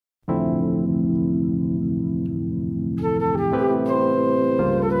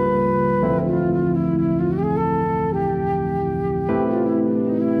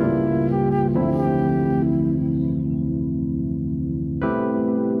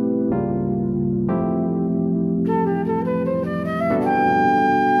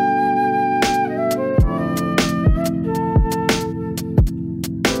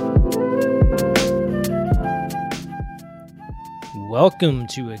Welcome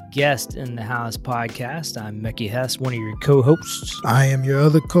to a Guest in the House podcast. I'm Mickey Hess, one of your co-hosts. I am your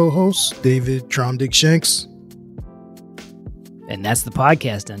other co-host, David Tromdick Shanks. And that's the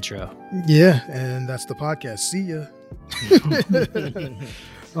podcast intro. Yeah, and that's the podcast. See ya.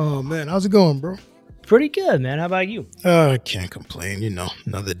 Oh, man. How's it going, bro? Pretty good, man. How about you? I can't complain.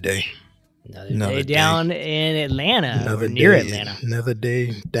 Another day. Another day down in Atlanta, or near Atlanta. Another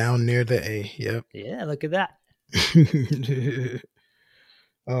day down near the A. Yep. Yeah, look at that.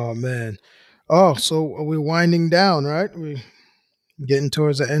 Oh, man. Oh, so we're winding down, right? We're getting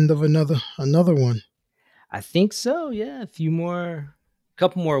towards the end of another one. I think so, yeah.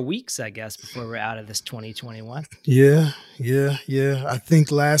 Couple more weeks, I guess, before we're out of this 2021. Yeah. I think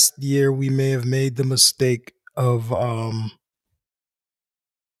last year we may have made the mistake of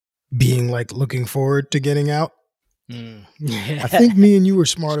being like looking forward to getting out. I think me and you were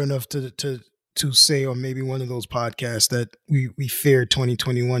smart enough to say on maybe one of those podcasts that we feared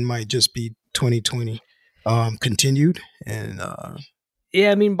 2021 might just be 2020 continued. And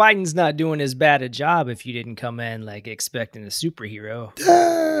yeah, I mean, Biden's not doing as bad a job if you didn't come in like expecting a superhero.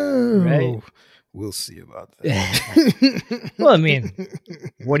 Right? We'll see about that. Well, I mean,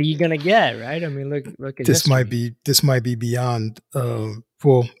 what are you gonna get, right? I mean, look at this history. This might be beyond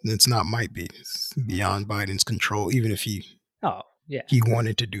well, it's not might be. It's beyond Biden's control, even if he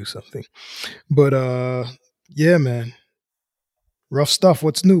wanted to do something. But yeah, man. Rough stuff.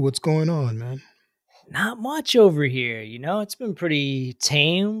 What's new? What's going on, man? Not much over here, it's been pretty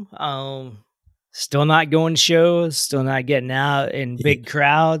tame. Still not going to shows, still not getting out in big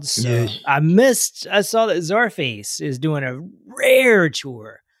crowds. So yeah. I saw that Czarface is doing a rare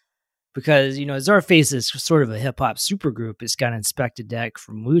tour because, Czarface is sort of a hip hop supergroup. It's got Inspector Deck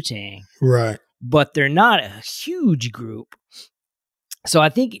from Wu-Tang. Right. But they're not a huge group. So I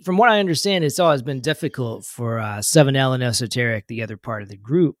think from what I understand, it's always been difficult for 7L and Esoteric, the other part of the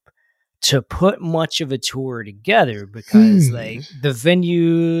group, to put much of a tour together because like the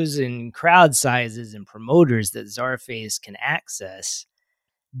venues and crowd sizes and promoters that Czarface can access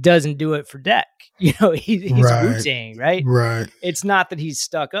doesn't do it for Deck. He's right. Wu-Tang, right? Right. It's not that he's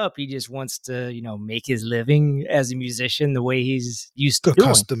stuck up. He just wants to, make his living as a musician the way he's used to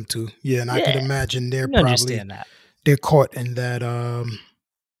accustomed to. Yeah, and I can imagine they're caught in that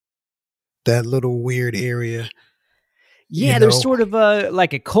that little weird area. Yeah, there's sort of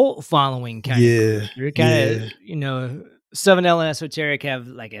like a cult following kind of. You're kind of, 7L and Esoteric have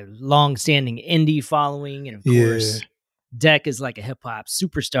like a long-standing indie following, and of course, Deck is like a hip hop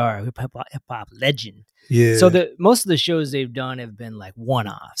superstar, hip hop legend. Yeah. So most of the shows they've done have been like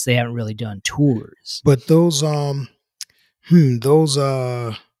one-offs. They haven't really done tours. But those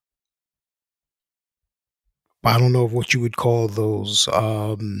I don't know what you would call those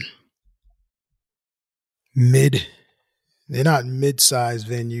they're not mid-sized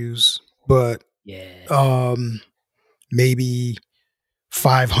venues, but maybe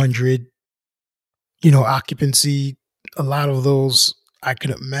 500, occupancy. A lot of those I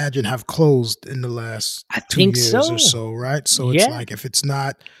can imagine have closed in the last 2 years or so, right? So it's like if it's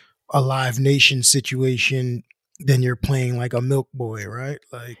not a Live Nation situation, then you're playing like a Milk Boy, right?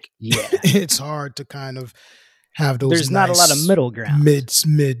 Like it's hard to kind of have those. There's not a lot of middle ground. Those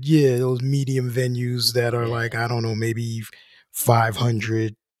medium venues that are like, I don't know, maybe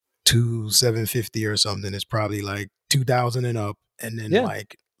 500 to 750 or something. It's probably like 2,000 and up, and then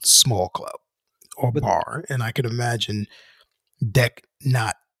like small club or bar. And I could imagine Deck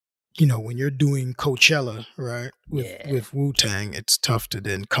not, when you're doing Coachella, right, with Wu-Tang, it's tough to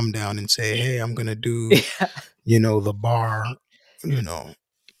then come down and say, hey, I'm going to do, the bar,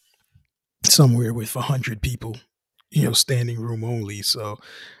 somewhere with 100 people, standing room only. So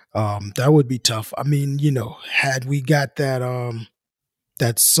that would be tough. I mean, had we got that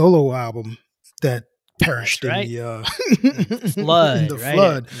that solo album that perished in the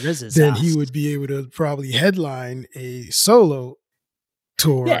flood, then he would be able to probably headline a solo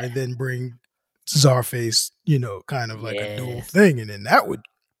tour and then bring Czarface, kind of like a dual thing, and then that would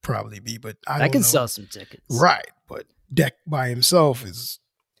probably be. But I can sell some tickets, right? But Deck by himself is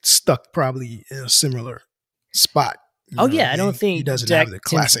stuck probably in a similar spot. I don't think he doesn't Deck have the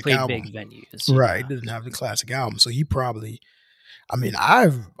classic album. Big venues, right? He doesn't have the classic album, so he probably. I mean, I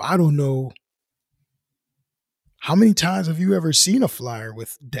don't know. How many times have you ever seen a flyer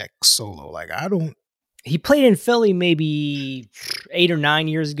with Deck solo? Like, I don't. He played in Philly maybe 8 or 9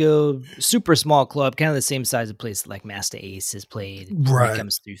 years ago. Super small club, kind of the same size of place like Master Ace has played when he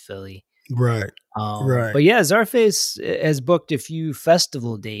comes through Philly. Right. Right. But yeah, Czarface has booked a few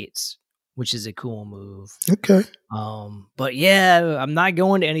festival dates, which is a cool move. Okay. But yeah, I'm not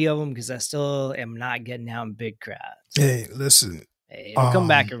going to any of them because I still am not getting out in big crowds. Hey, listen. It'll come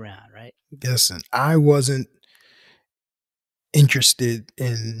back around, right? Listen, I wasn't interested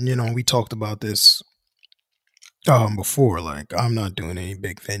in, we talked about this before, like I'm not doing any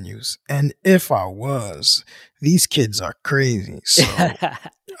big venues. And if I was, these kids are crazy. So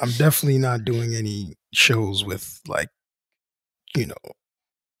I'm definitely not doing any shows with like,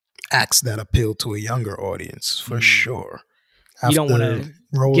 acts that appeal to a younger audience for sure. You don't want to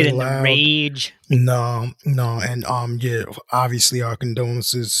get in the rage. No. And yeah, obviously our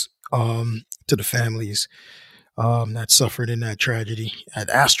condolences to the families that suffered in that tragedy at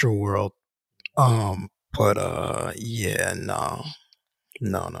Astroworld. But yeah, no.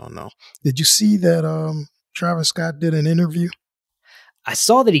 Did you see that Travis Scott did an interview? I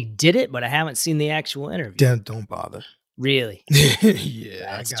saw that he did it, but I haven't seen the actual interview. Then don't bother. Really?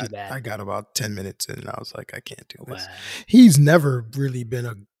 Yeah, that's too bad. I got about 10 minutes in and I was like, I can't do this. Wow. He's never really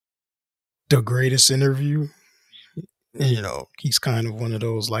been the greatest interview. He's kind of one of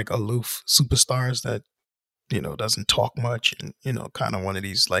those like aloof superstars that, doesn't talk much and, kind of one of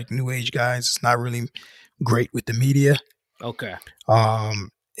these like new age guys. It's not really great with the media. Okay.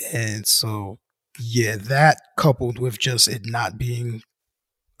 And so, yeah, that coupled with just it not being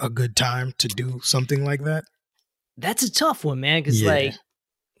a good time to do something like that. That's a tough one, man. Because I'm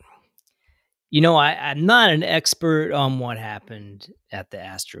not an expert on what happened at the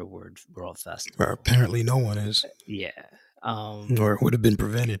Astroworld World Festival. Well, apparently no one is. Yeah. Or it would have been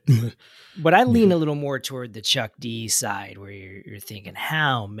prevented. But I lean a little more toward the Chuck D side where you're thinking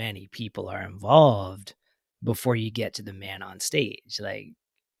how many people are involved before you get to the man on stage. Like,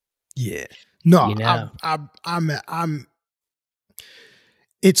 yeah. No, I'm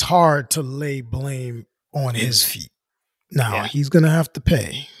it's hard to lay blame on his feet. Now, he's going to have to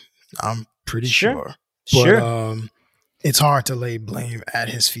pay. I'm pretty sure. But it's hard to lay blame at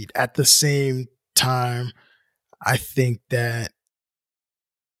his feet. At the same time, I think that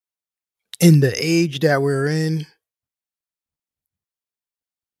in the age that we're in,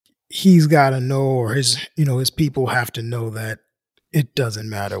 he's got to know, or his people have to know that it doesn't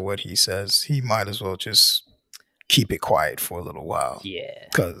matter what he says. He might as well just keep it quiet for a little while. Yeah.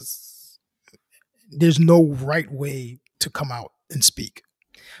 Because there's no right way to come out and speak.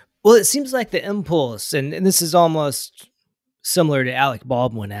 Well, it seems like the impulse, and this is almost similar to Alec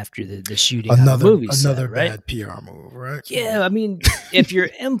Baldwin after the shooting on the movie set, right? Bad PR move, right? Yeah, I mean, if your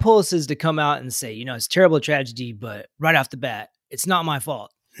impulse is to come out and say, it's a terrible tragedy, but right off the bat, it's not my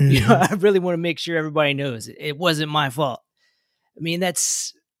fault. Mm-hmm. I really want to make sure everybody knows it wasn't my fault. I mean,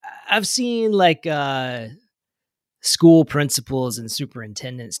 I've seen like school principals and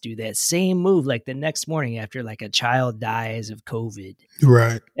superintendents do that same move like the next morning after like a child dies of COVID,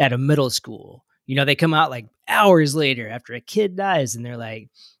 right, at a middle school. They come out like hours later after a kid dies and they're like,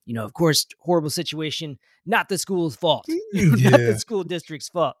 of course, horrible situation, not the school's fault, not the school district's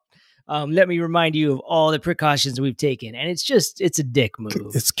fault. Let me remind you of all the precautions we've taken. And it's a dick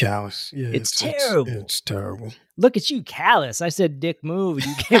move. It's callous. Yeah, it's terrible. It's terrible. Look at you, callous. I said dick move. And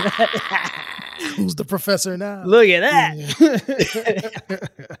you came out. Who's the professor now? Look at that.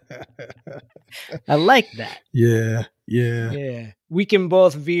 I like that. Yeah. We can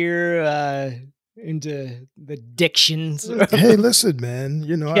both veer into the dictions. Hey, listen, man.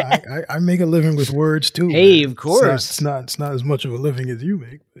 I make a living with words too. Hey, man. of course. It's not as much of a living as you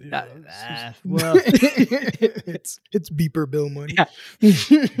make. But, well, it's beeper bill money.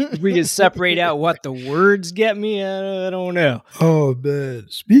 We can separate out what the words get me. I don't know. Oh man.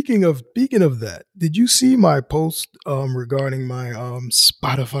 Speaking of that, did you see my post regarding my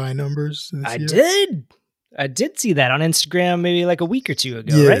Spotify numbers this year? I did see that on Instagram maybe like a week or two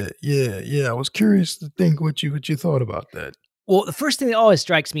ago, right? Yeah. I was curious to think what you thought about that. Well, the first thing that always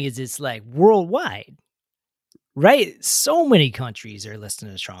strikes me is it's like worldwide, right? So many countries are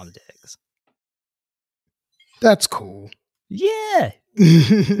listening to Traum Digs. That's cool. Yeah.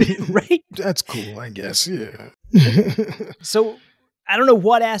 Right? That's cool, I guess, yeah. So I don't know,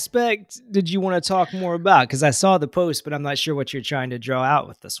 what aspect did you want to talk more about? Because I saw the post, but I'm not sure what you're trying to draw out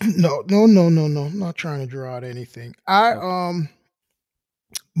with this one. No. I'm not trying to draw out anything. I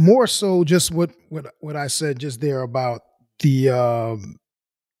more so just what I said just there about the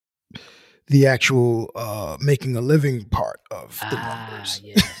actual making a living part of the numbers.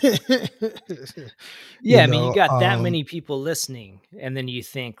 Yeah. I mean, you got that many people listening, and then you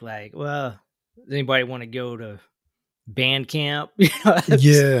think like, well, does anybody want to go to Bandcamp?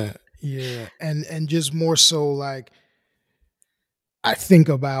 Yeah. And just more so like I think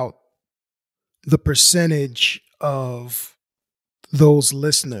about the percentage of those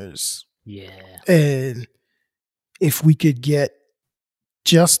listeners. Yeah. And if we could get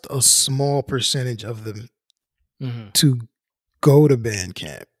just a small percentage of them to go to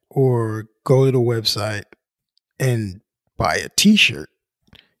Bandcamp or go to the website and buy a t-shirt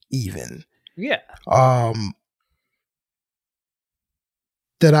even. Yeah.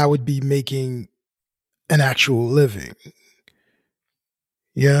 That I would be making an actual living.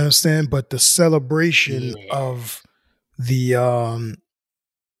 You understand? But the celebration of the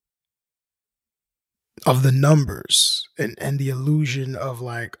numbers and the illusion of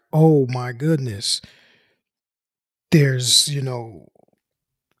like, oh my goodness, there's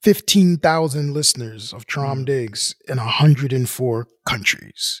 15,000 listeners of Traum Diggs in 104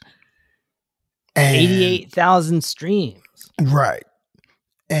 countries. And 88,000 streams. Right.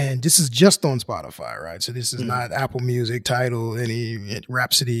 And this is just on Spotify, right? So this is not Apple Music, Tidal, any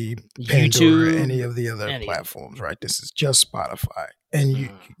Rhapsody, Pandora, any of the other platforms, right? This is just Spotify. And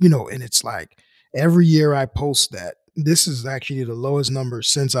and it's like every year I post that. This is actually the lowest number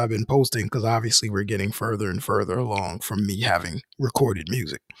since I've been posting, because obviously we're getting further and further along from me having recorded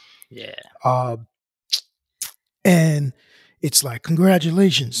music. Yeah. And it's like,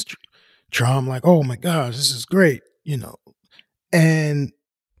 congratulations, Traum. Like, oh my gosh, this is great, And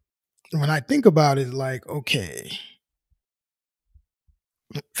when I think about it, like, okay,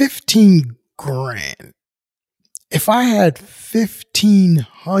 15 grand. If I had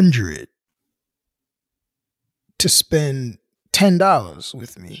 1,500 to spend $10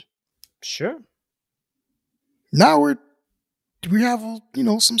 with me. Sure. Now we have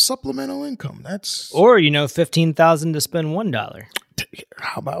some supplemental income. That's or 15,000 to spend $1.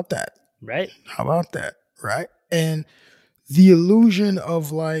 How about that? Right. How about that? Right. And the illusion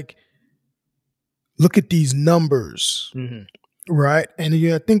of like, look at these numbers, right? And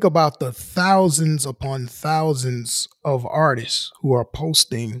you think about the thousands upon thousands of artists who are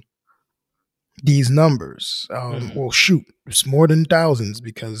posting these numbers. Well, shoot, it's more than thousands,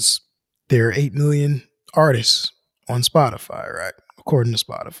 because there are 8 million artists on Spotify, right? According to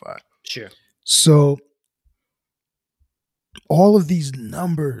Spotify. Sure. So all of these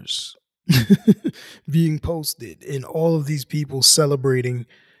numbers being posted and all of these people celebrating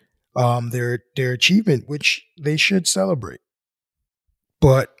their achievement, which they should celebrate.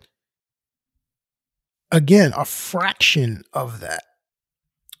 But again, a fraction of that,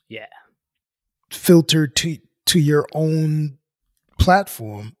 filtered to your own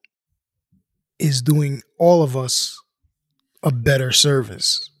platform, is doing all of us a better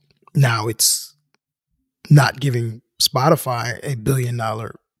service. Now, it's not giving Spotify a $1 billion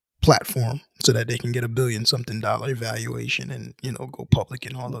platform so that they can get $1 billion something valuation and go public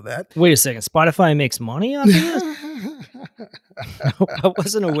and all of that. Wait a second, Spotify makes money off of this? I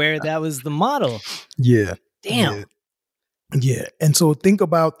wasn't aware that was the model. Yeah. Damn. Yeah. And so think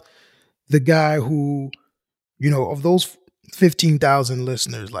about the guy who, of those 15,000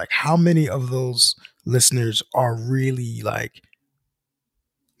 listeners, like how many of those listeners are really like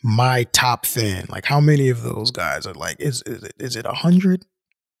my top fan? Like how many of those guys are like, is it 100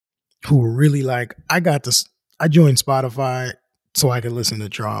 who are really like, I joined Spotify so I could listen to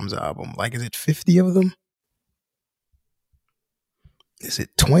Traum's album? Like, is it 50 of them? Is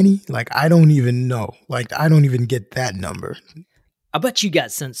it 20? Like, I don't even know. Like, I don't even get that number. I bet you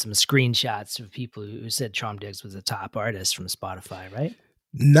got sent some screenshots of people who said Traum Diggs was a top artist from Spotify, right?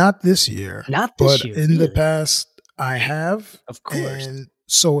 Not this year. Not this year. But in the past, I have. Of course. And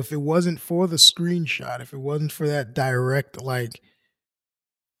so if it wasn't for the screenshot, if it wasn't for that direct, like,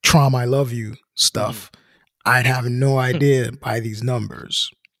 Traum, I love you stuff, I'd have no idea by these numbers,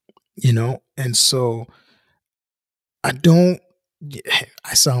 And so I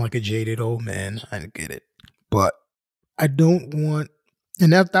sound like a jaded old man. I get it. But I don't want,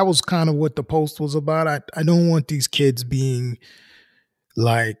 and that was kind of what the post was about. I don't want these kids being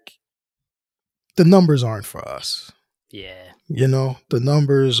like, the numbers aren't for us. Yeah. The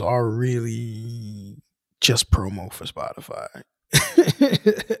numbers are really just promo for Spotify.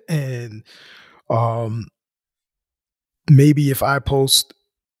 And maybe if I post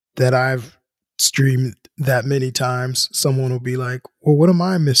that I've streamed that many times, someone will be like, well, what am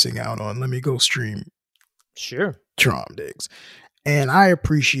I missing out on? Let me go stream Traum Diggs. And I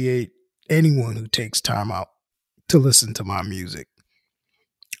appreciate anyone who takes time out to listen to my music.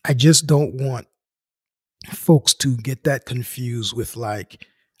 I just don't want folks to get that confused with like,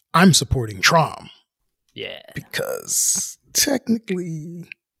 I'm supporting Traum. Yeah. Because technically,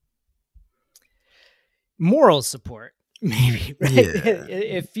 moral support, maybe, right? Yeah.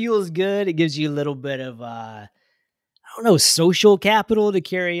 It feels good. It gives you a little bit of, social capital to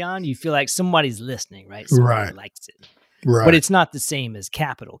carry on. You feel like somebody's listening, right? Somebody likes it. Right. But it's not the same as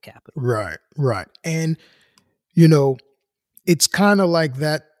capital. Right. And, it's kind of like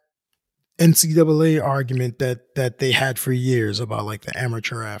that. NCAA argument that they had for years about like the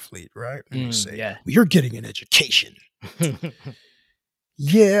amateur athlete, right? And you say, Yeah. well, you're getting an education.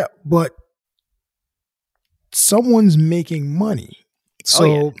 Yeah, but someone's making money.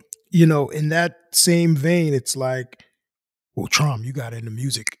 So, in that same vein, it's like, well, Trom, you got into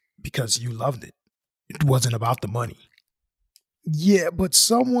music because you loved it. It wasn't about the money. Yeah, but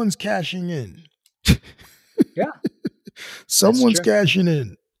someone's cashing in. Yeah. Someone's cashing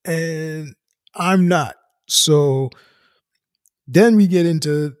in, and I'm not. So then we get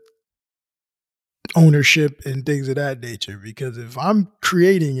into ownership and things of that nature, because if I'm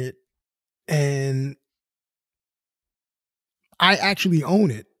creating it and I actually own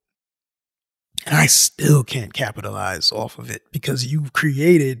it, and I still can't capitalize off of it because you've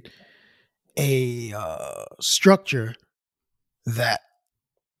created a structure that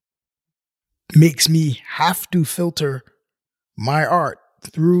makes me have to filter my art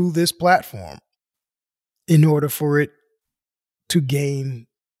through this platform in order for it to gain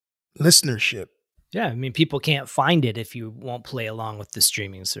listenership. Yeah, I mean, people can't find it if you won't play along with the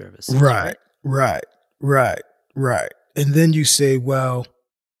streaming services. Right. And then you say, well,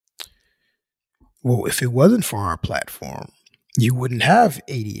 if it wasn't for our platform, you wouldn't have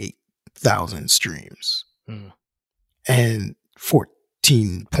 88,000 streams and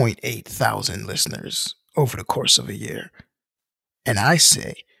 14.8 thousand listeners over the course of a year. And I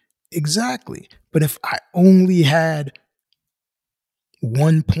say, exactly. But if I only had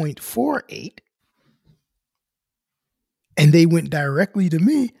 1.48 and they went directly to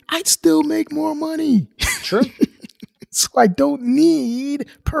me, I'd still make more money. True. So I don't need,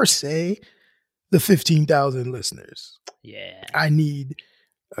 per se, the 15,000 listeners. Yeah. I need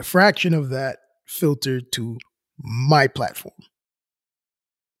a fraction of that filtered to my platform.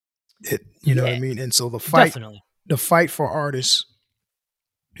 You know what I mean? And so the fight for artists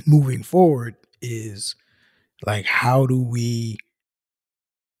moving forward is like, how do we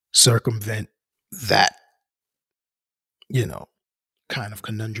circumvent that, kind of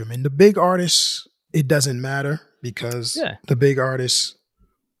conundrum? And the big artists, it doesn't matter, because the big artists,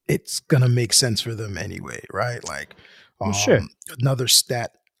 it's going to make sense for them anyway, right? Like, sure. Another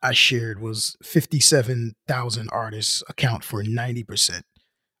stat I shared was 57,000 artists account for 90%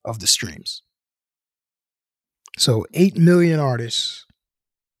 of the streams. So 8 million artists,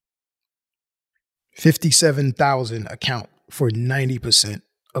 57,000 account for 90%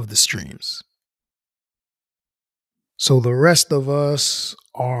 of the streams. So the rest of us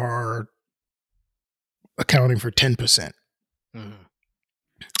are accounting for 10%.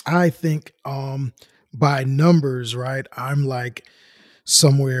 I think by numbers, right, I'm like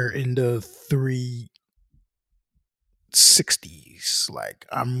somewhere in the 360s. Like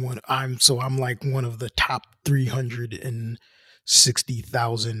I'm like one of the top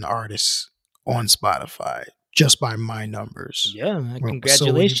 360,000 artists on Spotify, just by my numbers. Yeah,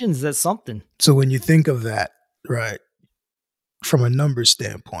 congratulations. That's something. So when you think of that, right, from a numbers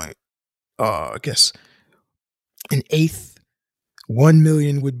standpoint, I guess an eighth, 1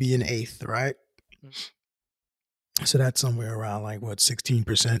 million would be an eighth, right? So that's somewhere around like what,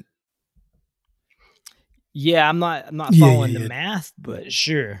 16%? Yeah, I'm not following the math, but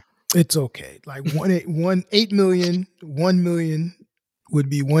sure. It's okay. Like 8 million, 1 million would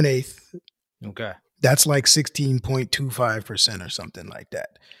be 1/8. Okay. That's like 16.25% or something like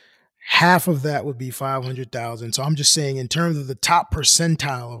that. Half of that would be 500,000. So I'm just saying, in terms of the top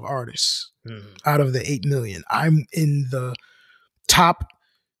percentile of artists out of the 8 million, I'm in the top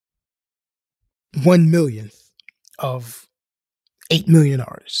 1 millionth of 8 million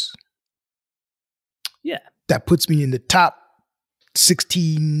artists. Yeah. That puts me in the top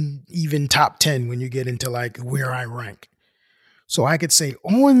 16, even top 10 when you get into like where I rank. So I could say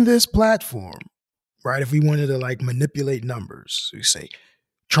on this platform, right, if we wanted to like manipulate numbers, we say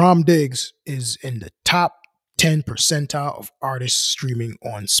Trom Diggs is in the top 10 percentile of artists streaming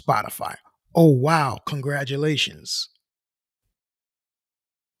on Spotify. Oh, wow. Congratulations.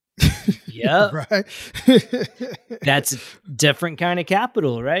 Yeah. Right. That's a different kind of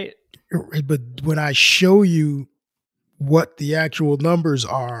capital, right? But when I show you what the actual numbers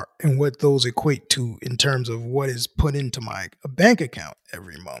are and what those equate to in terms of what is put into my bank account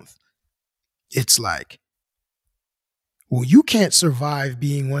every month, it's like, well, you can't survive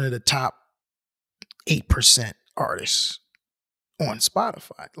being one of the top 8% artists on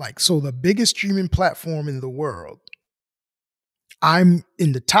Spotify. Like, so the biggest streaming platform in the world, I'm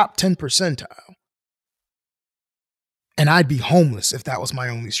in the top 10 percentile. And I'd be homeless if that was my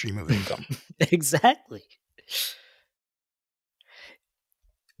only stream of income. Exactly.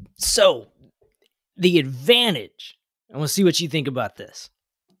 So, the advantage, I want to see what you think about this.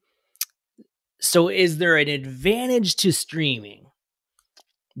 So is there an advantage to streaming?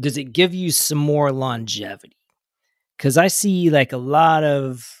 Does it give you some more longevity? Because I see like a lot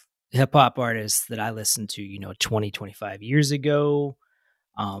of hip hop artists that I listened to, 20, 25 years ago.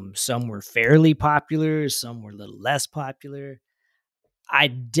 Some were fairly popular, some were a little less popular. I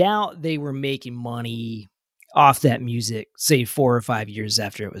doubt they were making money off that music, say 4 or 5 years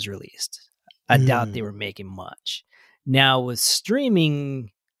after it was released. I doubt they were making much. Now with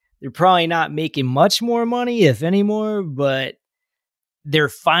streaming, they're probably not making much more money, if any more, but they're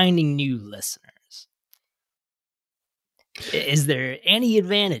finding new listeners. Is there any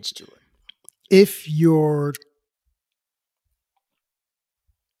advantage to it? If you're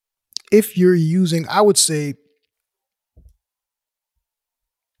using, I would say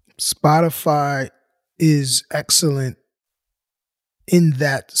Spotify is excellent in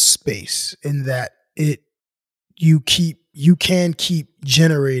that space, in that you can keep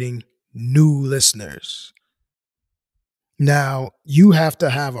generating new listeners. Now, you have to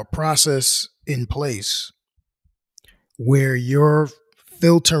have a process in place where you're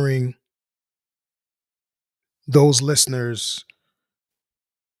filtering those listeners,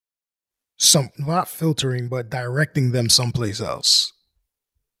 not filtering, but directing them someplace else.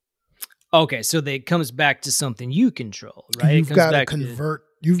 Okay, so it comes back to something you control, right? You've got to convert.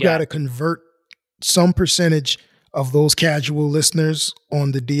 You've got to convert some percentage of those casual listeners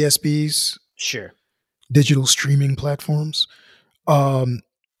on the DSPs, sure, digital streaming platforms, to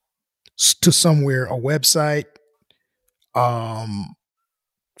somewhere, a website,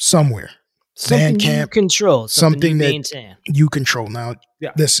 somewhere. Something Bandcamp, you control, something you maintain. You control. Now,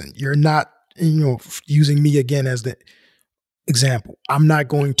 listen, you're not, using me again as the example. I'm not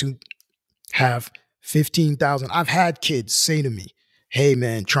going to have 15,000. I've had kids say to me, "Hey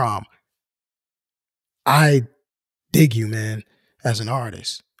man, Trom, I dig you, man, as an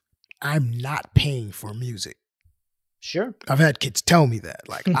artist. I'm not paying for music." Sure. I've had kids tell me that.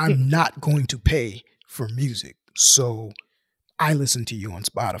 Like, I'm not going to pay for music. So I listen to you on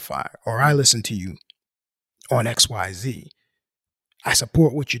Spotify, or I listen to you on XYZ. I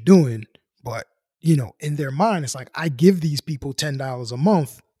support what you're doing, but in their mind, it's like, I give these people $10 a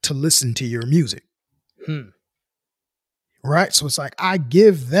month to listen to your music. Right? So it's like, I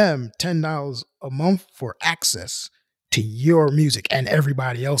give them $10 a month for access to your music and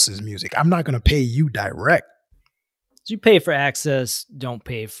everybody else's music. I'm not going to pay you direct. So you pay for access, don't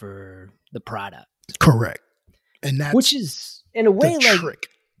pay for the product. Correct. And that's, which is in a way like trick.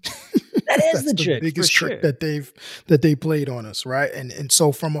 That is the trick, biggest trick that they played on us, right? And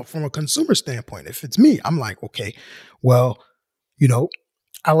so from a consumer standpoint, if it's me, I'm like, okay, well,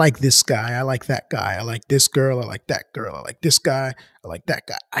 I like this guy, I like that guy, I like this girl, I like that girl, I like this guy, I like that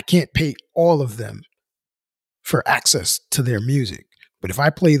guy. I can't pay all of them for access to their music, but if I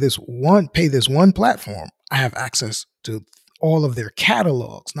pay this one platform, I have access to all of their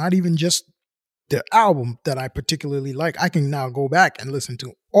catalogs, not even just the album that I particularly like. I can now go back and listen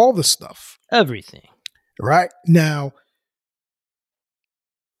to all the stuff. Everything. Right? Now,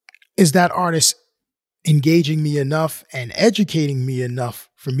 is that artist engaging me enough and educating me enough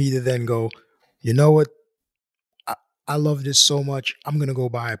for me to then go, you know what? I love this so much. I'm going to go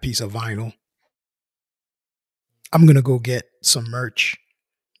buy a piece of vinyl. I'm going to go get some merch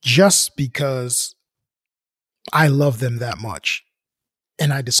just because I love them that much.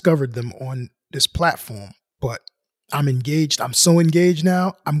 And I discovered them on this platform, but I'm engaged. I'm so engaged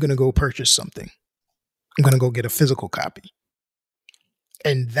now. I'm going to go purchase something. I'm going to go get a physical copy.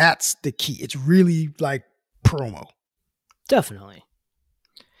 And that's the key. It's really like promo. Definitely.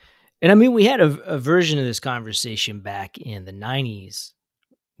 And I mean, we had a version of this conversation back in the 90s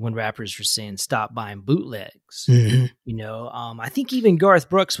when rappers were saying, stop buying bootlegs. Mm-hmm. I think even Garth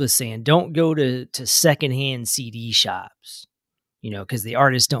Brooks was saying, don't go to secondhand CD shops, because the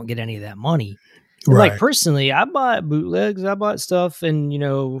artists don't get any of that money. Right. Like personally, I bought bootlegs, I bought stuff, and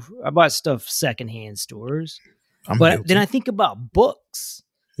I bought stuff secondhand stores. Then I think about books.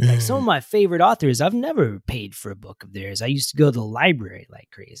 Like some of my favorite authors, I've never paid for a book of theirs. I used to go to the library like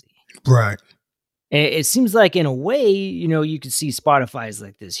crazy. Right. And it seems like in a way, you could see Spotify as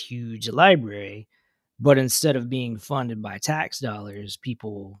like this huge library, but instead of being funded by tax dollars,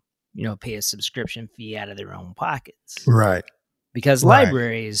 people, pay a subscription fee out of their own pockets. Right. Because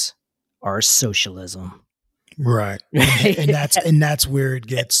libraries are socialism. Right. And that's where it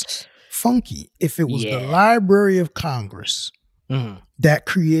gets funky. If it was the Library of Congress that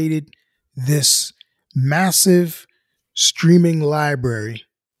created this massive streaming library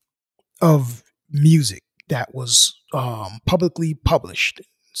of music that was publicly published,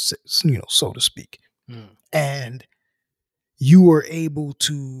 so to speak, and you were able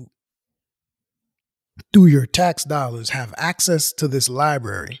to through your tax dollars, have access to this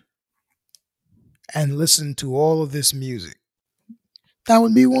library and listen to all of this music, that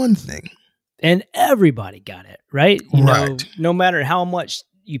would be one thing. And everybody got it, right? You know, Right. no matter how much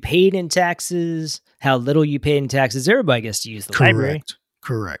you paid in taxes, how little you paid in taxes, everybody gets to use the library.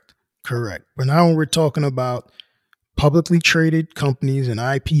 Correct. But now we're talking about publicly traded companies and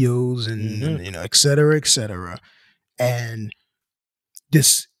IPOs and, you know, et cetera, and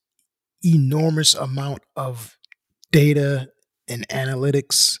this enormous amount of data and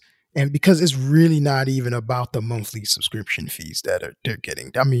analytics. And because it's really not even about the monthly subscription fees that they're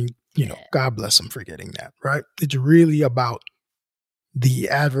getting. I mean, you know, God bless them for getting that, right? It's really about the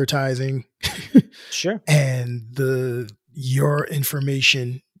advertising, Sure, and your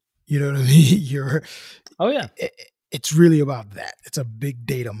information. You know what I mean? It's really about that. It's a big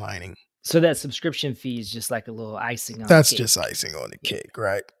data mining. So that subscription fee is just like a little icing on That's the cake. just icing on the cake,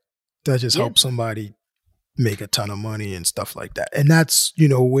 right? That just helps somebody make a ton of money and stuff like that. And that's, you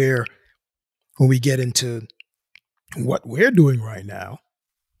know, where when we get into what we're doing right now,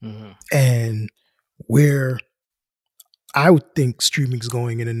 and where I would think streaming's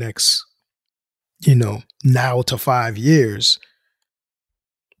going in the next, you know, now to 5 years,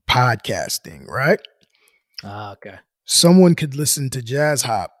 podcasting, right? Okay. Someone could listen to Jazz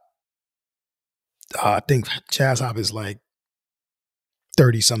Hop. I think Jazz Hop is like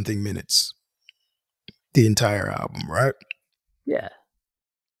 30 something minutes, the entire album, right? Yeah.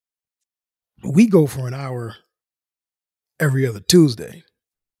 We go for an hour every other Tuesday.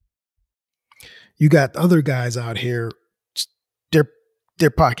 You got other guys out here, their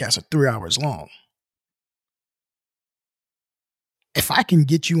podcasts are 3 hours long. If I can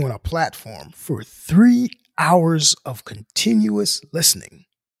get you on a platform for 3 hours of continuous listening,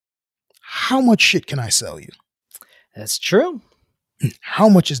 how much shit can I sell you? That's true. How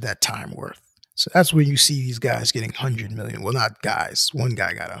much is that time worth? So that's where you see these guys getting 100 million. Well, not guys. One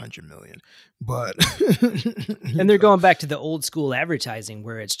guy got 100 million, but and they're going back to the old school advertising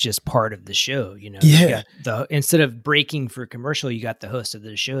where it's just part of the show. You know, Yeah. Instead of breaking for commercial, you got the host of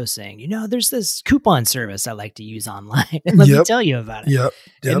the show saying, you know, there's this coupon service I like to use online. And let me tell you about it. Yep.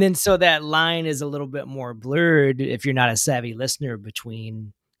 And then so that line is a little bit more blurred if you're not a savvy listener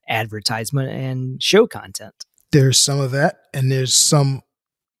between advertisement and show content. There's some of that, and there's some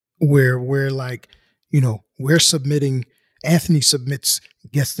where we're like, you know, we're submitting, Anthony submits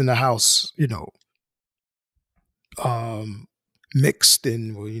Guest in the House, you know, mixed,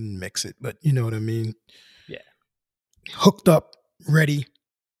 and well, you didn't mix it, but you know what I mean? Yeah. Hooked up, ready,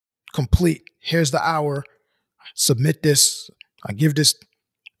 complete. Here's the hour. Submit this. I give this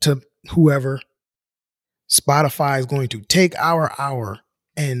to whoever. Spotify is going to take our hour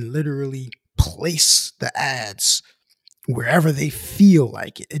and literally place the ads wherever they feel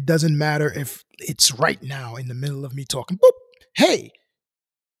like it. It doesn't matter if it's right now in the middle of me talking. Boop. Hey,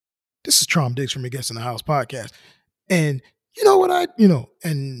 this is Trom Diggs from the Guest in the House podcast. And you know what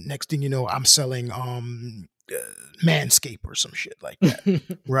and next thing you know, I'm selling Manscaped or some shit like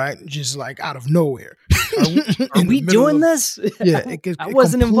that. Right? Just like out of nowhere. Are we doing this? Yeah. I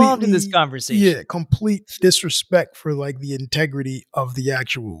wasn't involved in this conversation. Yeah. Complete disrespect for like the integrity of the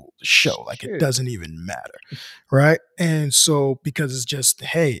actual show. Like It doesn't even matter. Right? And so because it's just,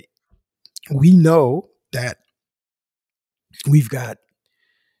 hey, we know that we've got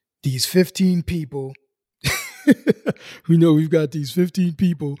these 15 people. We know we've got these 15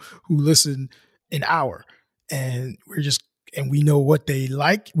 people who listen an hour, and we know what they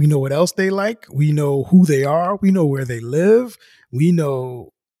like. We know what else they like. We know who they are. We know where they live. We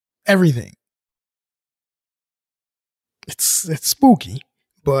know everything. It's spooky,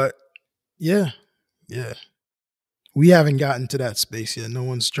 but yeah. We haven't gotten to that space yet. No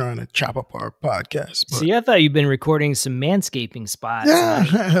one's trying to chop up our podcast. But. See, I thought you'd been recording some manscaping spots.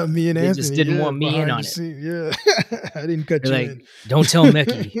 Yeah, me and Anthony. Just didn't want me in on it. Yeah, I didn't cut you in. Don't tell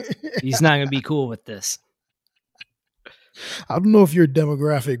Mickey. He's not going to be cool with this. I don't know if your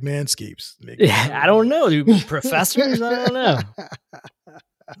demographic manscapes. Yeah, I don't know. Dude. Professors? I don't know.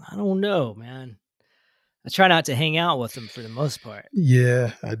 I don't know, man. I try not to hang out with them for the most part.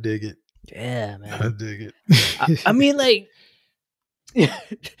 Yeah, I dig it. Yeah, man. I dig it. I mean, like,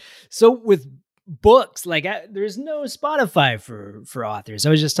 so with books, like, there's no Spotify for authors.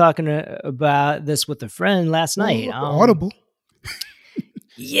 I was just talking about this with a friend last night. Audible.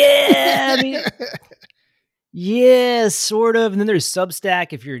 Yeah, I mean, yeah, sort of. And then there's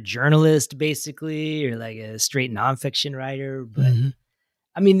Substack if you're a journalist, basically, or like a straight nonfiction writer. But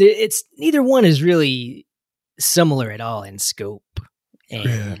I mean, it's neither one is really similar at all in scope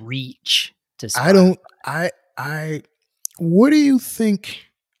and reach to Spotify. What do you think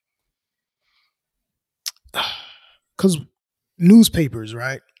because newspapers,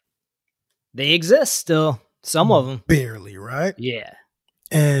 right? They exist still. Some of them. Barely, right? Yeah.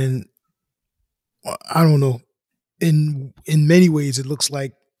 And I don't know. In many ways, it looks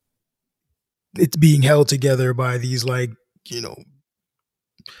like it's being held together by these, like,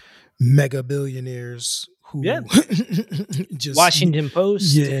 mega billionaires who just Washington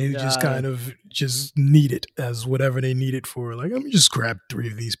Post. who just kind of just need it as whatever they need it for. Like, let me just grab 3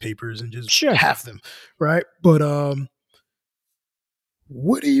 of these papers and just have them, right? But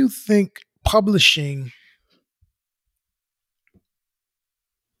what do you think publishing?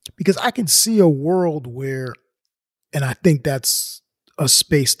 Because I can see a world where, and I think that's a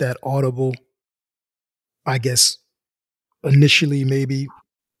space that Audible, I guess, initially maybe,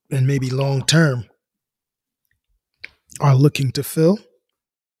 and maybe long term, are looking to fill.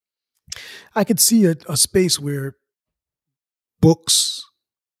 I could see a space where books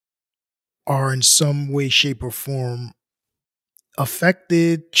are in some way, shape, or form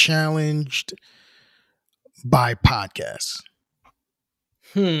affected, challenged by podcasts.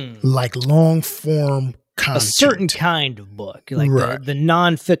 Like long form content. A certain kind of book, like the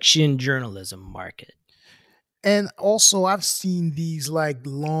nonfiction journalism market. And also I've seen these like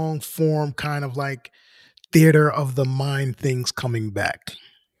long form kind of like theater of the mind things coming back.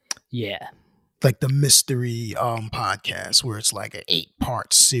 Yeah. Like the mystery podcast where it's like an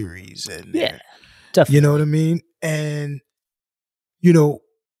 8-part series. And definitely. You know what I mean? And,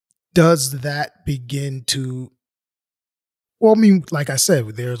 does that begin to, well, I mean, like I said,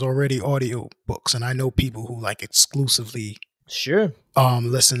 there's already audio books, and I know people who like exclusively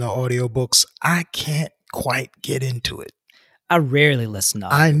listen to audiobooks. I can't quite get into it. I rarely listen to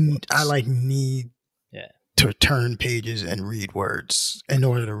audiobooks. I like need to turn pages and read words in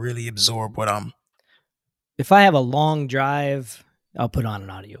order to really absorb what I'm. If I have a long drive, I'll put on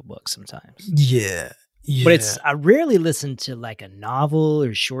an audiobook sometimes. Yeah. But I rarely listen to like a novel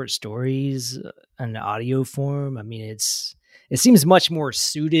or short stories in audio form. I mean, it seems much more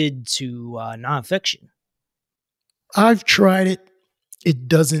suited to nonfiction. I've tried it. It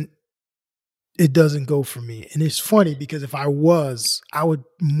doesn't go for me. And it's funny because if I was, I'd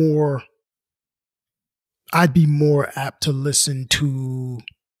be more apt to listen to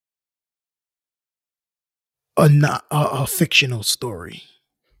a fictional story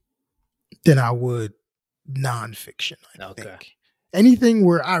than I would nonfiction. I think anything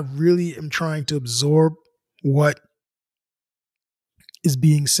where I really am trying to absorb what is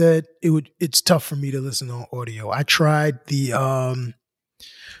being said, it's tough for me to listen on audio. I tried the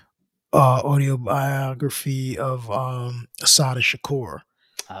audio biography of Assata Shakur.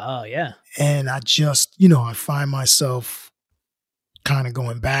 Oh yeah. And I just, I find myself kind of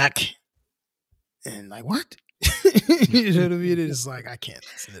going back and like, what? You know what I mean? It's like, I can't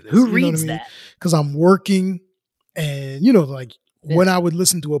listen to this. Who reads that? Because I'm working and, when I would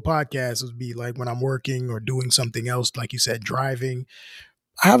listen to a podcast, it would be like when I'm working or doing something else, like you said, driving.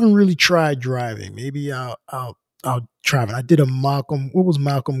 I haven't really tried driving. Maybe I'll try it. I did what was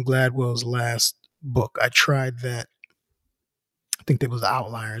Malcolm Gladwell's last book? I tried that. I think there was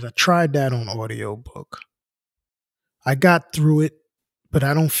Outliers. I tried that on audiobook. I got through it, but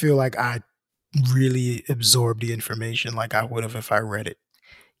I don't feel like I really absorbed the information like I would have if I read it.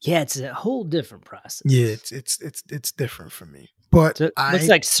 Yeah, it's a whole different process. Yeah, it's different for me. But so it looks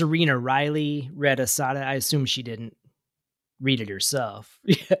like Serena Riley read Assata. I assume she didn't read it herself.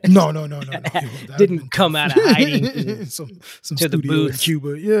 No. Didn't come out of hiding some to the booth in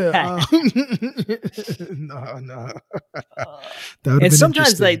Cuba. Yeah. No. And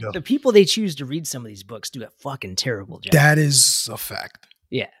sometimes like the people they choose to read some of these books do a fucking terrible job. That is a fact.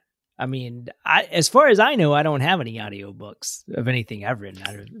 Yeah. I mean, as far as I know, I don't have any audiobooks of anything I've written.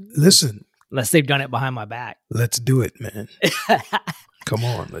 Listen. Unless they've done it behind my back. Let's do it, man. Come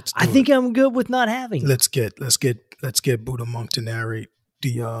on, let's do it. I think I'm good with not having. Let's get Buddha Monk to narrate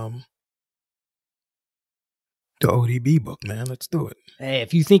the ODB book, man. Let's do it. Hey,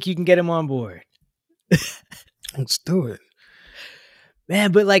 if you think you can get him on board. Let's do it.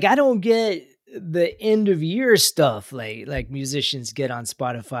 Man, but like I don't get the end of year stuff like musicians get on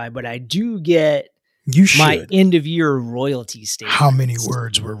Spotify, but I do get my end of year royalty statements. How many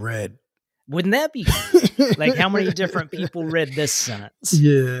words were read? Wouldn't that be cool? Like how many different people read this sentence?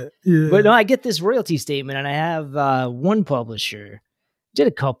 Yeah. But no, I get this royalty statement and I have one publisher did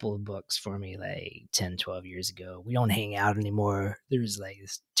a couple of books for me like 10, 12 years ago. We don't hang out anymore. There's like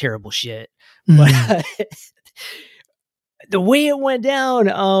this terrible shit. But the way it went down,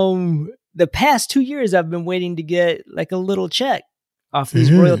 the past 2 years I've been waiting to get like a little check off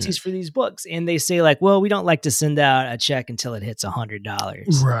these royalties for these books. And they say like, well, we don't like to send out a check until it hits $100.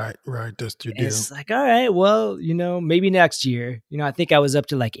 Right. That's your deal. It's like, all right, well, maybe next year. I think I was up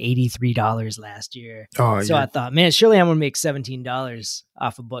to like $83 last year. Oh, so I thought, man, surely I'm going to make $17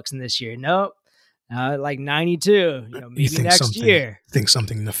 off of books in this year. Nope. Like 92, maybe next year. Think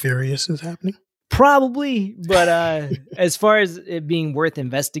something nefarious is happening? Probably, but as far as it being worth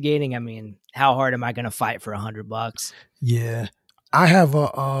investigating, I mean, how hard am I going to fight for $100? Yeah, I have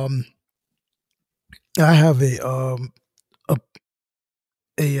a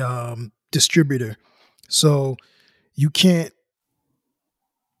distributor, so you can't.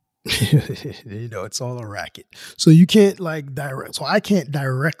 It's all a racket. So you can't So I can't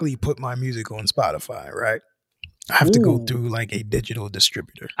directly put my music on Spotify, right? I have to go through like a digital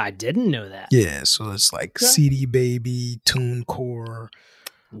distributor. I didn't know that. Yeah, so it's like CD Baby, TuneCore,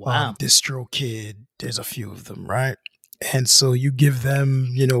 wow, DistroKid. There's a few of them, right? And so you give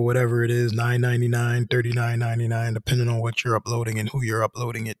them, whatever it is, $9.99, $39.99, depending on what you're uploading and who you're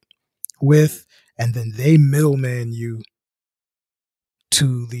uploading it with, and then they middleman you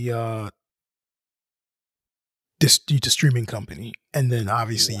to the streaming company, and then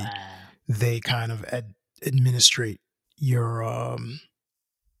obviously they kind of administrate your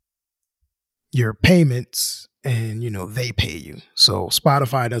payments, and they pay you. So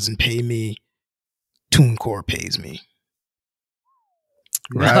Spotify doesn't pay me, TuneCore pays me.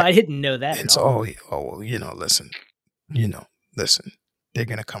 Right? No, I didn't know that. And so, listen, they're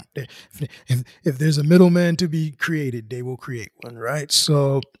gonna come. If there's a middleman to be created, they will create one, right?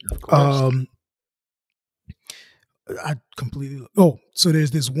 So, I completely. So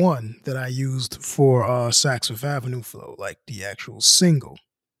there's this one that I used for Saks Fifth Avenue Flow, like the actual single,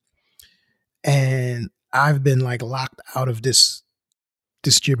 and I've been like locked out of this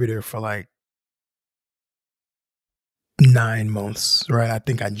distributor for like 9 months, right? I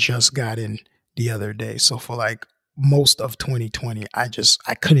think I just got in the other day. So for like most of 2020, I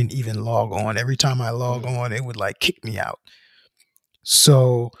couldn't even log on. Every time I log on, it would like kick me out.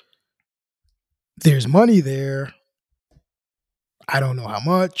 So there's money there. I don't know how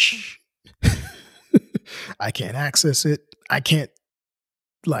much. I can't access it. I can't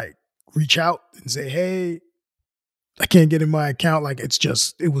like reach out and say, hey, I can't get in my account. Like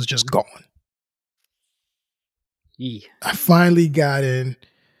it was just gone. Yeah. I finally got in,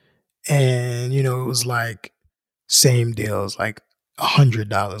 and it was like same deal. It was like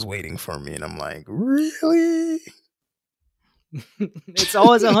 $100 waiting for me, and I'm like, really? It's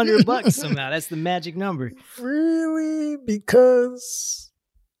always $100 somehow. That's the magic number. Really? Because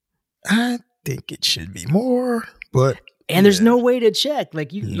I think it should be more, but. And there's no way to check.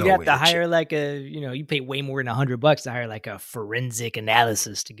 Like you have to hire like you pay way more than $100 to hire like a forensic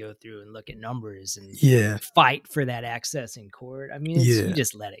analysis to go through and look at numbers and fight for that access in court. I mean, you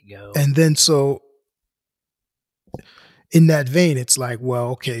just let it go. And then so in that vein, it's like, well,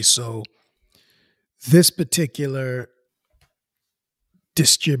 okay, so this particular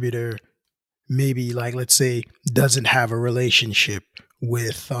distributor maybe like, let's say, doesn't have a relationship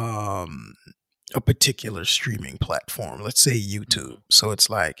with a particular streaming platform, let's say YouTube. So it's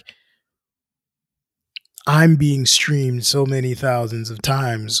like I'm being streamed so many thousands of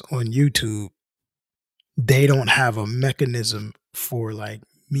times on YouTube. They don't have a mechanism for like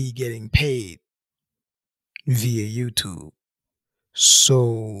me getting paid via YouTube.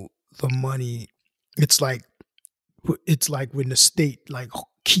 So the money, it's like when the state like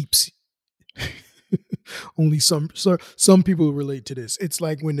keeps only some people relate to this. It's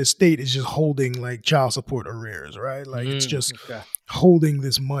like when the state is just holding like child support arrears, right? Like it's just holding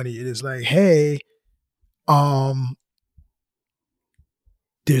this money. It is like, hey,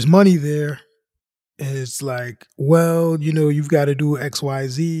 there's money there. And it's like, well, you've got to do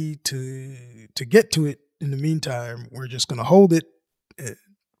XYZ to get to it. In the meantime, we're just going to hold it,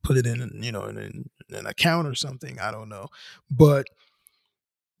 put it in an account or something. I don't know. But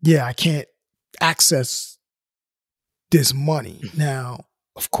yeah, I can't access this money. Now,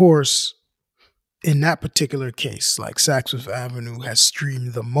 of course, in that particular case, like Saks Fifth Avenue has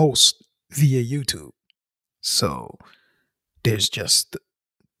streamed the most via YouTube. So there's just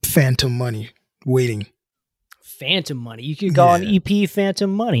phantom money waiting. Phantom money. You could go on EP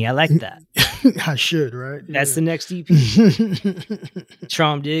Phantom Money. I like that. I should, right? That's the next EP.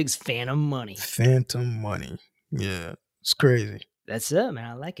 Traum Diggs, Phantom Money. Phantom Money. Yeah. It's crazy. That's it, man.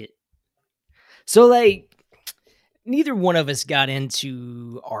 I like it. So, like, neither one of us got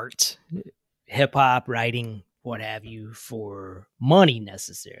into art, hip hop, writing, what have you, for money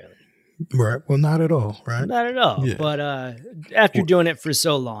necessarily. Right. Well, not at all, right? Not at all. Yeah. But after doing it for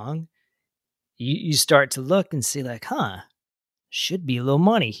so long, you start to look and see like, should be a little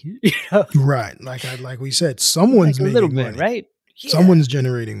money. You know? Right. Like we said, someone's like a making little money. bit, right? Yeah. Someone's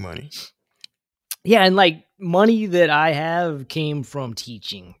generating money. Yeah, and like money that I have came from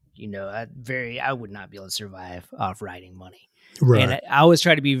teaching. You know, I would not be able to survive off writing money. Right. And I always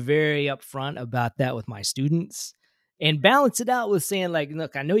try to be very upfront about that with my students and balance it out with saying, like,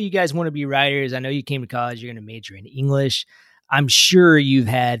 look, I know you guys want to be writers. I know you came to college, you're going to major in English. I'm sure you've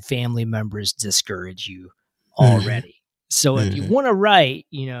had family members discourage you already. Mm-hmm. So if you want to write,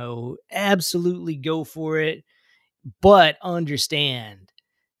 you know, absolutely go for it. But understand,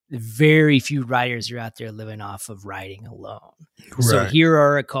 very few writers are out there living off of writing alone. Right. So here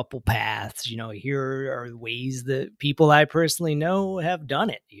are a couple paths, you know, here are ways that people I personally know have done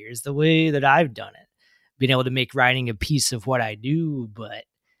it. Here's the way that I've done it. Being able to make writing a piece of what I do, but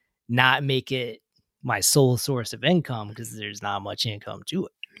not make it my sole source of income because there's not much income to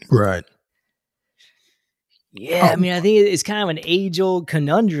it. Right. Yeah. I mean, I think it's kind of an age-old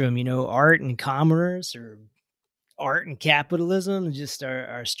conundrum, you know, art and commerce or art and capitalism just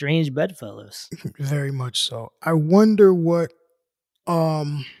are strange bedfellows. Very much so. I wonder what,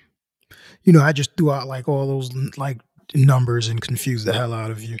 you know, I just threw out like all those like numbers and confused the hell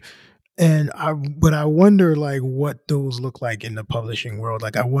out of you. But I wonder like what those look like in the publishing world.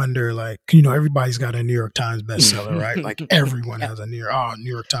 Like I wonder like, you know, everybody's got a New York Times bestseller, right? Like everyone has a New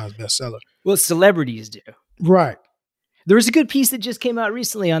York Times bestseller. Well, celebrities do. Right. There was a good piece that just came out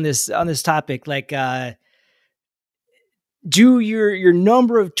recently on this topic. Like, do your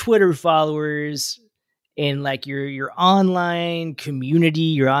number of Twitter followers and like your online community,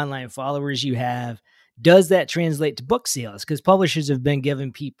 your online followers you have, does that translate to book sales? Because publishers have been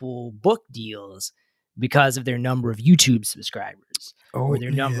giving people book deals because of their number of YouTube subscribers or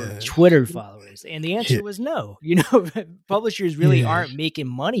their number of Twitter followers. And the answer was no. You know, publishers really aren't making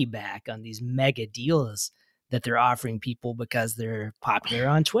money back on these mega deals that they're offering people because they're popular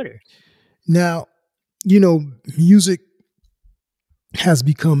on Twitter. Now, you know, music has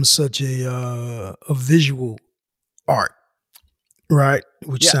become such a visual art, right?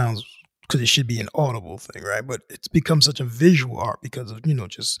 Which sounds, because it should be an audible thing, right? But it's become such a visual art because of, you know,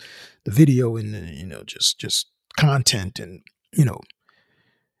 just the video and, you know, just content and, you know,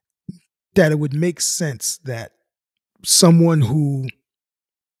 that it would make sense that someone who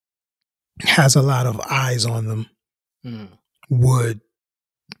has a lot of eyes on them would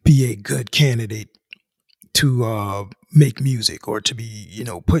be a good candidate to make music or to be, you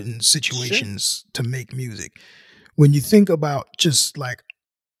know, put in situations to make music. When you think about just like,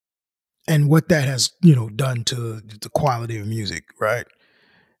 and what that has, you know, done to the quality of music, right?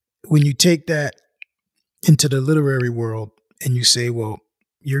 When you take that into the literary world and you say, well,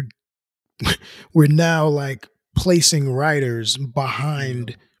 we're now like placing writers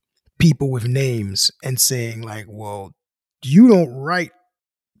behind people with names and saying like, well, you don't write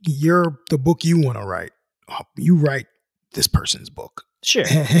the book you want to write. You write this person's book. Sure.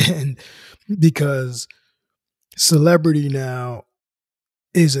 And because celebrity now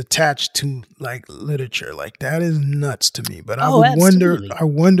is attached to like literature, like that is nuts to me. But I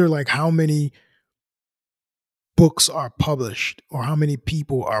wonder like how many books are published or how many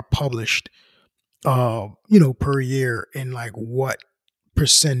people are published, you know, per year, and like what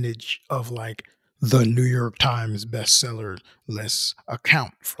percentage of like the New York Times bestseller lists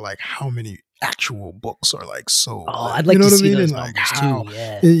account for like how many actual books are like sold. Oh, I'd like to see those numbers too.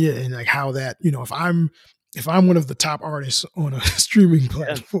 Yeah, and like how that, you know, if I'm one of the top artists on a streaming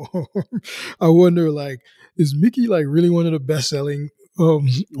platform, I wonder like, is Mickey like really one of the best selling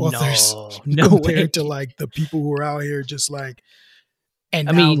authors compared to like the people who are out here just like, and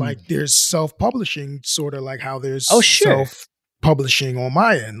I mean, like there's self-publishing sort of like how there's self-publishing on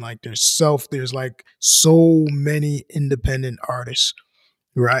my end. Like there's like so many independent artists,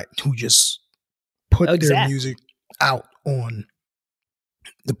 right, who just put their music out on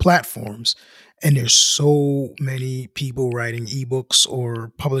the platforms. And there's so many people writing ebooks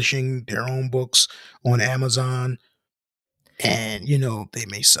or publishing their own books on Amazon. And, you know, they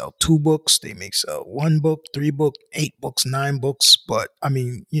may sell 2 books, they may sell 1 book, 3 books, 8 books, 9 books. But I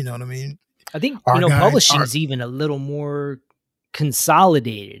mean, you know what I mean? I think, publishing is even a little more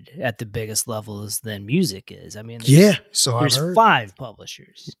consolidated at the biggest levels than music is. I mean, there's 5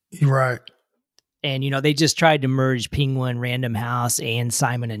 publishers. Right. And, you know, they just tried to merge Penguin, Random House, and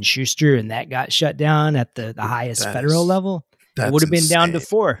Simon & Schuster, and that got shut down at the highest federal level. It would have been down to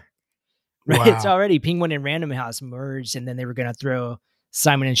 4. Right? Wow. It's already Penguin and Random House merged, and then they were going to throw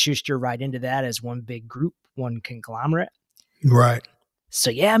Simon & Schuster right into that as one big group, one conglomerate. Right. So,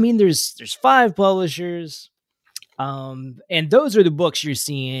 yeah, I mean, there's 5 publishers, and those are the books you're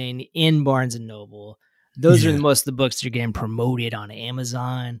seeing in Barnes & Noble. Those are the most of the books that are getting promoted on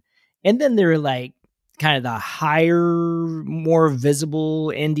Amazon. And then there are like kind of the higher, more visible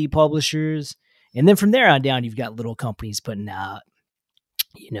indie publishers. And then from there on down, you've got little companies putting out,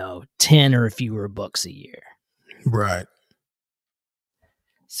 10 or fewer books a year. Right.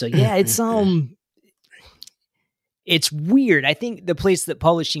 So yeah, it's weird. I think the place that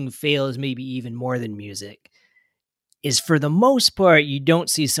publishing fails maybe even more than music is, for the most part, you don't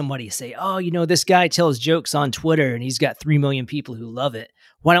see somebody say, oh, this guy tells jokes on Twitter and he's got 3 million people who love it.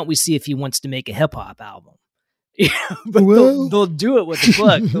 Why don't we see if he wants to make a hip hop album? But they'll do it with the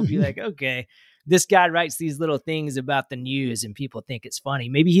book. They'll be like, okay, this guy writes these little things about the news and people think it's funny.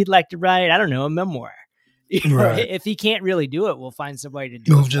 Maybe he'd like to write, I don't know, a memoir. Right. If he can't really do it, we'll find somebody to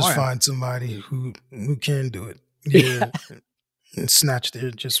do it. We'll just find somebody who can do it. Yeah.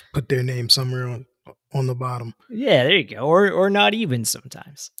 And just put their name somewhere on the bottom. Yeah, there you go. Or not even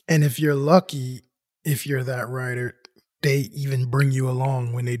sometimes. And if you're lucky, if you're that writer, they even bring you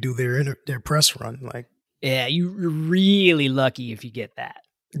along when they do their press run. Like, yeah, you're really lucky if you get that.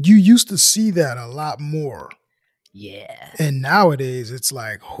 You used to see that a lot more. Yeah. And nowadays it's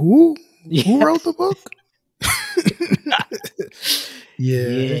like, who wrote the book?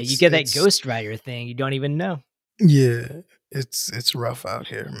 Yeah, you get that ghostwriter thing. You don't even know. Yeah, it's rough out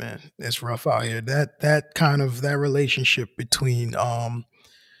here, man. It's rough out here. That kind of that relationship between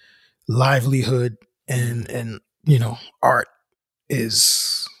livelihood and art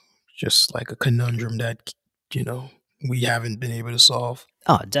is just like a conundrum that we haven't been able to solve.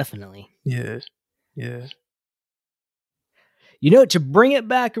 Oh, definitely. Yeah. To bring it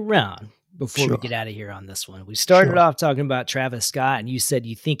back around before we get out of here on this one, we started off talking about Travis Scott, and you said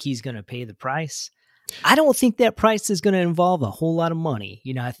you think he's going to pay the price. I don't think that price is going to involve a whole lot of money.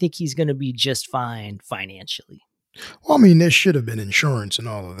 I think he's going to be just fine financially. Well, I mean, there should have been insurance and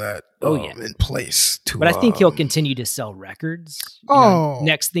all of that in place. But I think he'll continue to sell records.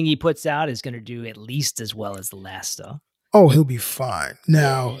 Next thing he puts out is going to do at least as well as the last stuff. Oh, he'll be fine.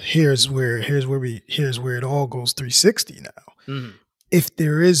 Now, here's where it all goes 360 now. Mm-hmm. If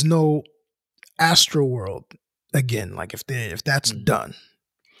there is no Astroworld again, like if that's done,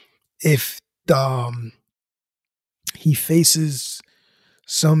 if he faces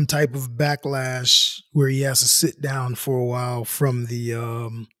some type of backlash where he has to sit down for a while from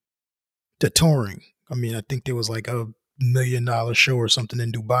the touring. I mean, I think there was like $1 million show or something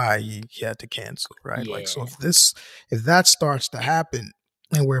in Dubai he had to cancel, right? Yeah. Like, so if that starts to happen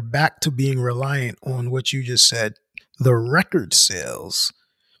and we're back to being reliant on what you just said, the record sales,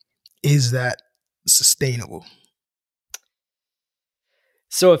 is that sustainable?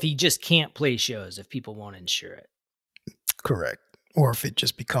 So if he just can't play shows, if people won't insure it. Correct. Or if it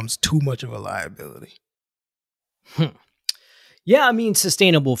just becomes too much of a liability. Yeah, I mean,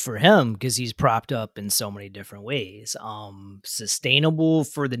 sustainable for him because he's propped up in so many different ways. Sustainable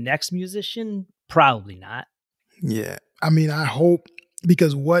for the next musician? Probably not. Yeah. I mean, I hope,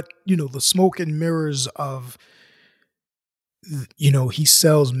 because the smoke and mirrors of, he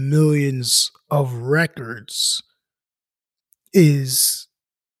sells millions of records is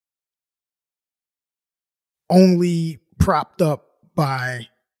only propped up by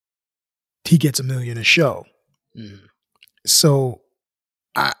he gets $1 million a show. Mm. So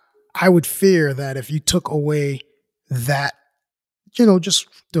I would fear that if you took away that, just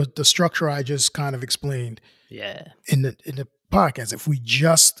the structure I just kind of explained in the podcast, if we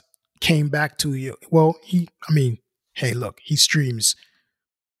just came back to hey, look, he streams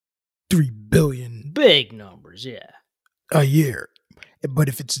 3 billion. Big numbers, yeah. A year. But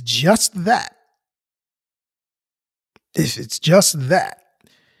if it's just that,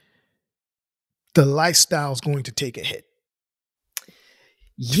 the lifestyle is going to take a hit.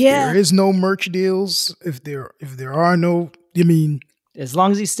 Yeah. If there is no merch deals, if there are no, as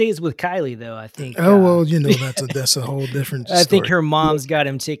long as he stays with Kylie, though, I think. That's a whole different story. I think her mom's got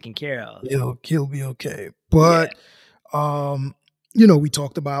him taken care of. He'll be okay. But, we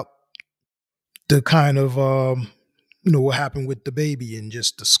talked about the kind of, what happened with the baby and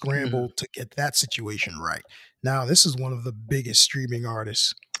just the scramble to get that situation right. Now, this is one of the biggest streaming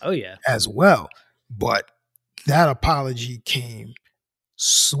artists. Oh, yeah. As well. But that apology came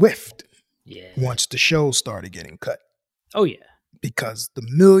swift. Yeah. Once the show started getting cut. Oh, yeah. Because the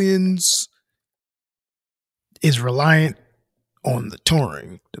millions is reliant on the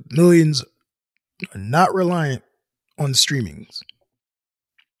touring. The millions are not reliant on the streamings.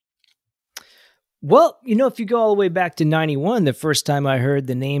 Well, if you go all the way back to 91, the first time I heard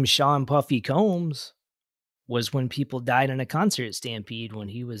the name Sean Puffy Combs was when people died in a concert stampede when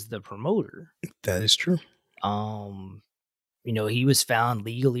he was the promoter. That is true. he was found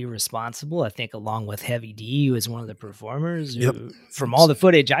legally responsible, I think, along with Heavy D, who was one of the performers. Who, from all the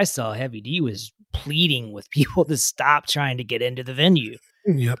footage I saw, Heavy D was pleading with people to stop trying to get into the venue.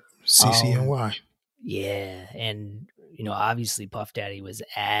 Yep. CCNY. Yeah. And, obviously Puff Daddy was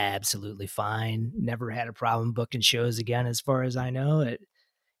absolutely fine. Never had a problem booking shows again, as far as I know.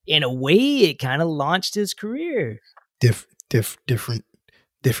 In a way, it kind of launched his career. Different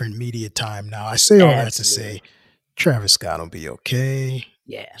media time now. I say all that to say Travis Scott will be okay.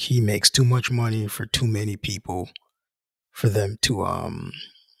 Yeah. He makes too much money for too many people for them to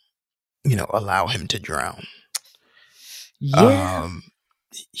allow him to drown. Yeah.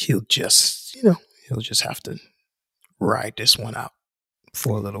 He'll just have to ride this one out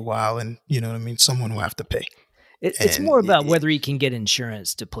for a little while, and someone will have to pay. It's more about whether he can get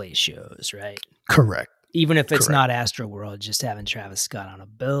insurance to play shows, right? Correct. Even if it's not Astroworld, just having Travis Scott on a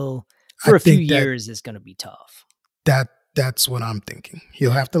bill for a few years is going to be tough. That's what I'm thinking.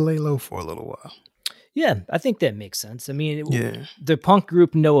 He'll have to lay low for a little while. Yeah, I think that makes sense. I mean, the punk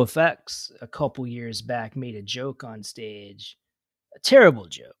group NoFX a couple years back made a joke on stage, a terrible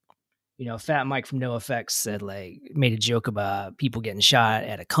joke. Fat Mike from NoFX said, made a joke about people getting shot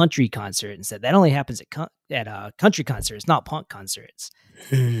at a country concert and said that only happens at country concerts, not punk concerts.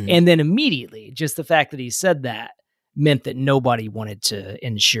 And then immediately, just the fact that he said that meant that nobody wanted to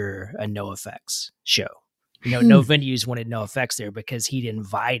insure a NoFX show. No venues wanted NoFX there because he'd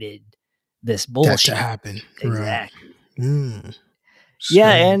invited this bullshit to happen. Exactly. Right.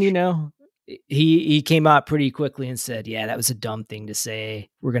 Yeah, and he came out pretty quickly and said, "Yeah, that was a dumb thing to say.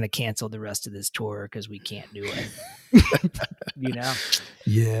 We're going to cancel the rest of this tour because we can't do it."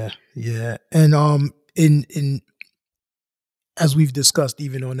 Yeah. And in as we've discussed,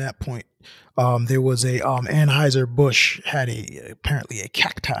 even on that point, there was a Anheuser-Busch had apparently a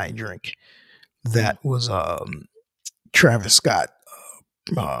cacti drink that was Travis Scott.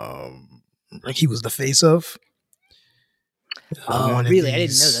 He was the face of. Really? I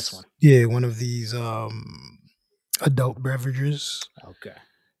didn't know this one. Yeah, one of these adult beverages. Okay.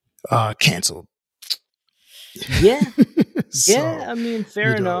 Canceled. Yeah. Yeah, I mean,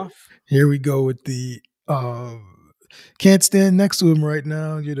 fair enough. Here we go with the can't stand next to him right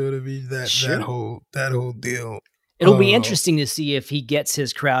now. You know what I mean? That whole deal. It'll be interesting to see if he gets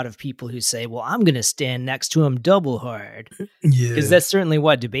his crowd of people who say, "Well, I'm going to stand next to him double hard." Yeah, because that's certainly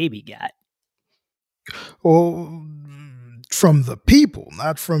what DaBaby got. Well, from the people,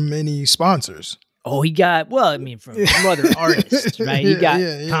 not from any sponsors. Oh, he got, from other artists, right? He got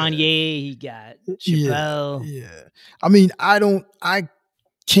Kanye, he got Chappelle. Yeah. I mean, I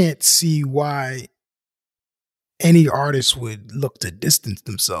can't see why any artist would look to distance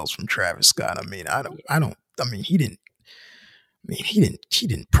themselves from Travis Scott. I mean, he didn't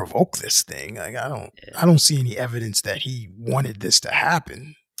provoke this thing. Like, I don't see any evidence that he wanted this to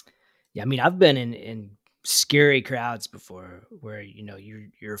happen. Yeah. I mean, I've been in scary crowds before where,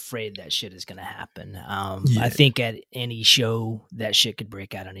 you're afraid that shit is going to happen. I think at any show that shit could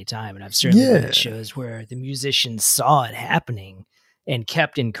break out anytime. And I've certainly been at shows where the musicians saw it happening and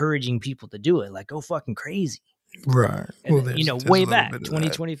kept encouraging people to do it. Like, go fucking crazy. Right. And well, there's way back 20,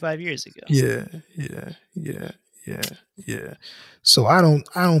 25 years ago. Yeah. So I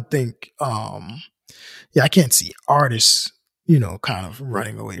don't think, I can't see artists, kind of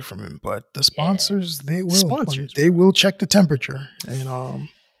running away from him, but the sponsors, they will check the temperature and,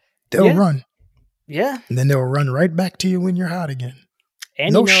 they'll run. Yeah. And then they'll run right back to you when you're hot again.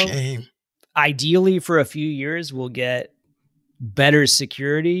 And no shame. Ideally for a few years, we'll get better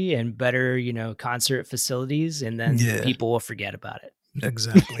security and better, concert facilities, and then people will forget about it.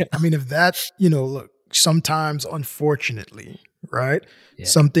 Exactly. I mean, if that, look, sometimes, unfortunately, right? Yeah.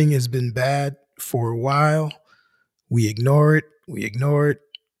 Something has been bad for a while. We ignore it.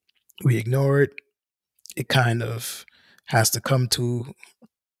 It kind of has to come to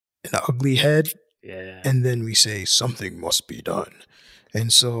an ugly head. Yeah. And then we say something must be done.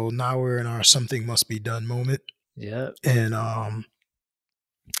 And so now we're in our something must be done moment. Yeah. And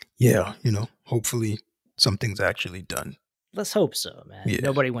hopefully something's actually done. Let's hope so, man. Yeah.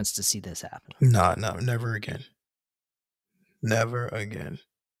 Nobody wants to see this happen. No, never again. Never again.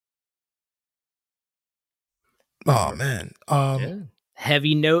 Oh man.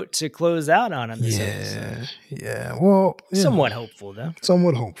 Heavy note to close out on this episode. Yeah. Well, somewhat hopeful though.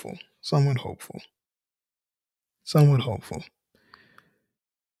 Somewhat hopeful.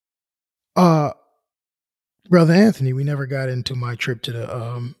 Brother Anthony, we never got into my trip to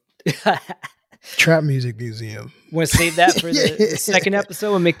the Trap Music Museum. Want to save that for the second episode?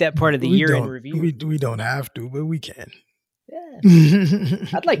 We'll make that part of the year-end review. We don't have to, but we can. Yeah.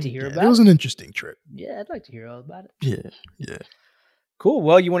 I'd like to hear about it. It was an interesting trip. Yeah, I'd like to hear all about it. Yeah. Cool.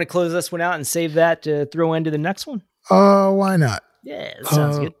 Well, you want to close this one out and save that to throw into the next one? Why not? Yeah, that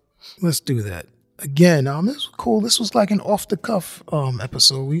sounds good. Let's do that. Again, this was cool. This was like an off the cuff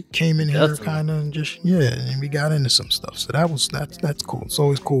episode. We came in here kind of just and we got into some stuff. So that's cool. It's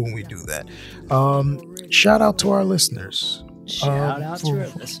always cool when we do that. Shout out to our listeners. Shout out to our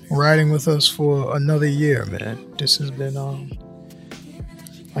listeners. Riding with us for another year, man. This has been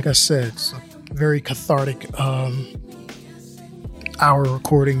like I said, it's a very cathartic hour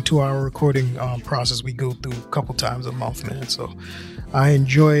recording, 2 hour recording process we go through a couple times a month, man. So I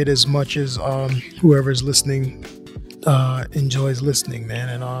enjoy it as much as whoever's listening enjoys listening,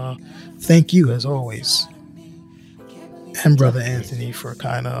 man. And thank you as always, and Brother Anthony, for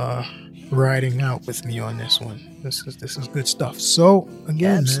kind of riding out with me on this one. This is good stuff. So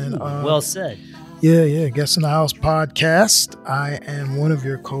again, man, well said. Yeah. Guest in the House podcast. I am one of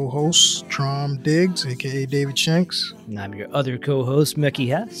your co-hosts, Trom Diggs, aka David Shanks. And I'm your other co-host, Mickey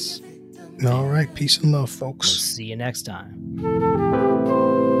Hess. All right, peace and love, folks. We'll see you next time.